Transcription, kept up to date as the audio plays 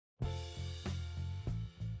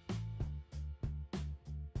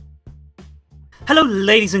Hello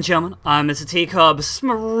ladies and gentlemen, I'm Mrtcupz from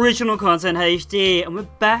OriginalContentHD and we're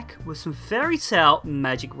back with some Fairy Tail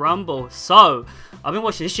Magic Rumble. So, I've been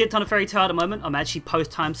watching a shit ton of Fairy Tail at the moment. I'm actually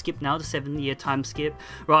post-time skip now, the 7-year time skip.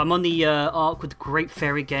 Right, I'm on the arc with the Great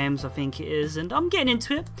Fairy Games, I think it is, and I'm getting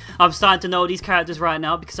into it. I'm starting to know these characters right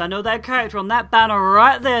now because I know that character on that banner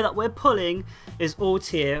right there that we're pulling is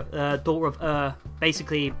Ultear, daughter of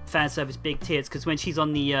basically fan service Big Tits, because when she's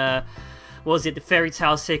on the the Fairy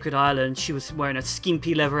Tail Sacred Island, she was wearing a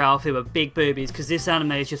skimpy leather outfit with big boobies, because this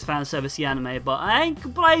anime is just fan service anime, but I ain't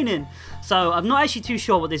complaining. So I'm not actually too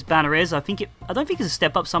sure what this banner is. I don't think it's a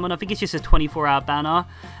step up summon. I think it's just a 24-hour banner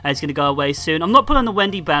and it's gonna go away soon. I'm not pulling the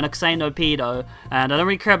Wendy banner because I ain't no pedo, and I don't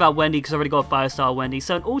really care about Wendy because I already got a 5-star Wendy,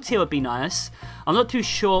 so an Ultear would be nice. I'm not too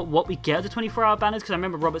sure what we get at the 24-hour banners, because I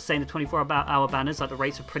remember Robert saying the 24-hour banners, like, the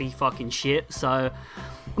rates are pretty fucking shit, so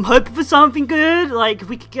I'm hoping for something good. Like, if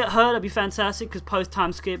we could get her, that'd be fantastic, because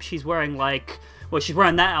post-time skip, she's wearing, like, well, she's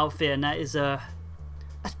wearing that outfit, and that is,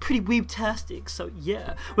 that's pretty weeb-tastic, so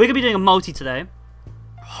yeah. We're gonna be doing a multi today,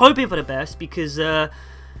 hoping for the best, because, I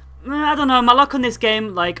don't know, my luck on this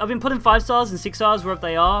game, like, I've been putting 5 stars and 6 stars wherever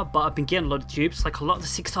they are, but I've been getting a lot of dupes. Like, a lot of the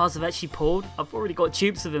 6 stars I've actually pulled, I've already got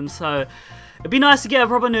dupes of them, so it'd be nice to get a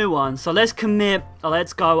proper new one. So let's commit,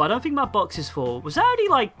 let's go. I don't think my box is full. Was that already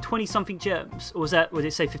like 20-something gems? Or was that, would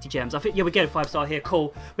it say 50 gems? I think, yeah, we get a 5-star here,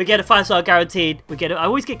 cool. We get a 5-star guaranteed. We get it. I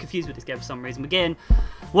always get confused with this game for some reason. Again,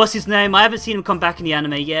 what's his name? I haven't seen him come back in the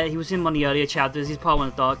anime yet. He was in one of the earlier chapters. He's probably one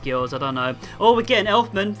of the Dark Girls, I don't know. Oh, we're getting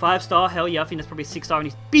Elfman, 5-star. Hell yeah, I think that's probably 6-star in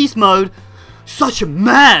his beast mode. Such a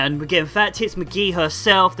man! We're getting Fat Tits McGee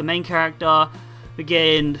herself, the main character. We're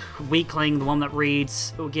getting Weakling, the one that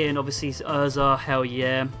reads. We're getting, obviously, Urza, hell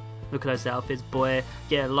yeah. Look at those outfits, boy.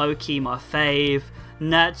 Yeah, Loki, my fave.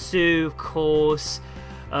 Natsu, of course.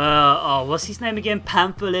 Oh, what's his name again?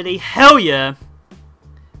 Panther Lily, hell yeah!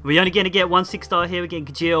 We're only going to get 1 6-star here. We're getting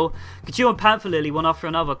Kajil. Kajil and Panther Lily, one after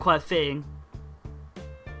another, quite fitting.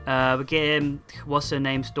 We're getting, what's her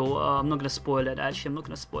name's daughter? I'm not going to spoil it, actually. I'm not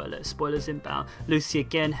going to spoil it. Spoilers inbound. Lucy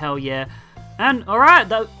again, hell yeah. And, alright,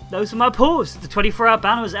 those are my pulls. The 24-hour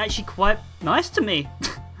banner was actually quite nice to me.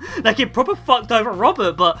 Like, it proper fucked over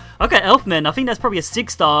Robert, but, okay, Elfman, I think that's probably a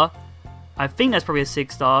 6-star. I think that's probably a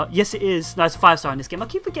 6-star. Yes, it is. No, it's a 5-star in this game. I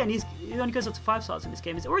keep forgetting he only goes up to 5 stars in this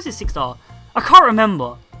game. Or is it 6-star? I can't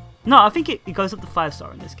remember. No, I think it goes up to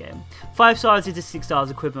 5-star in this game. 5 stars is a 6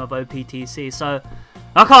 stars equivalent of OPTC, so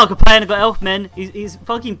I can't complain. I got Elfman. His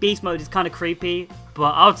fucking beast mode is kind of creepy,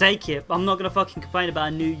 but I'll take it. I'm not going to fucking complain about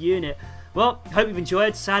a new unit. Well, hope you've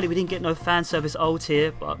enjoyed. Sadly, we didn't get no fan service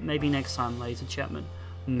Ultear, but maybe next time, ladies and gentlemen.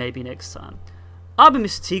 Maybe next time. I've been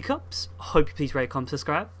Mrtcupz. Hope you please rate, comment,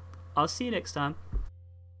 subscribe. I'll see you next time.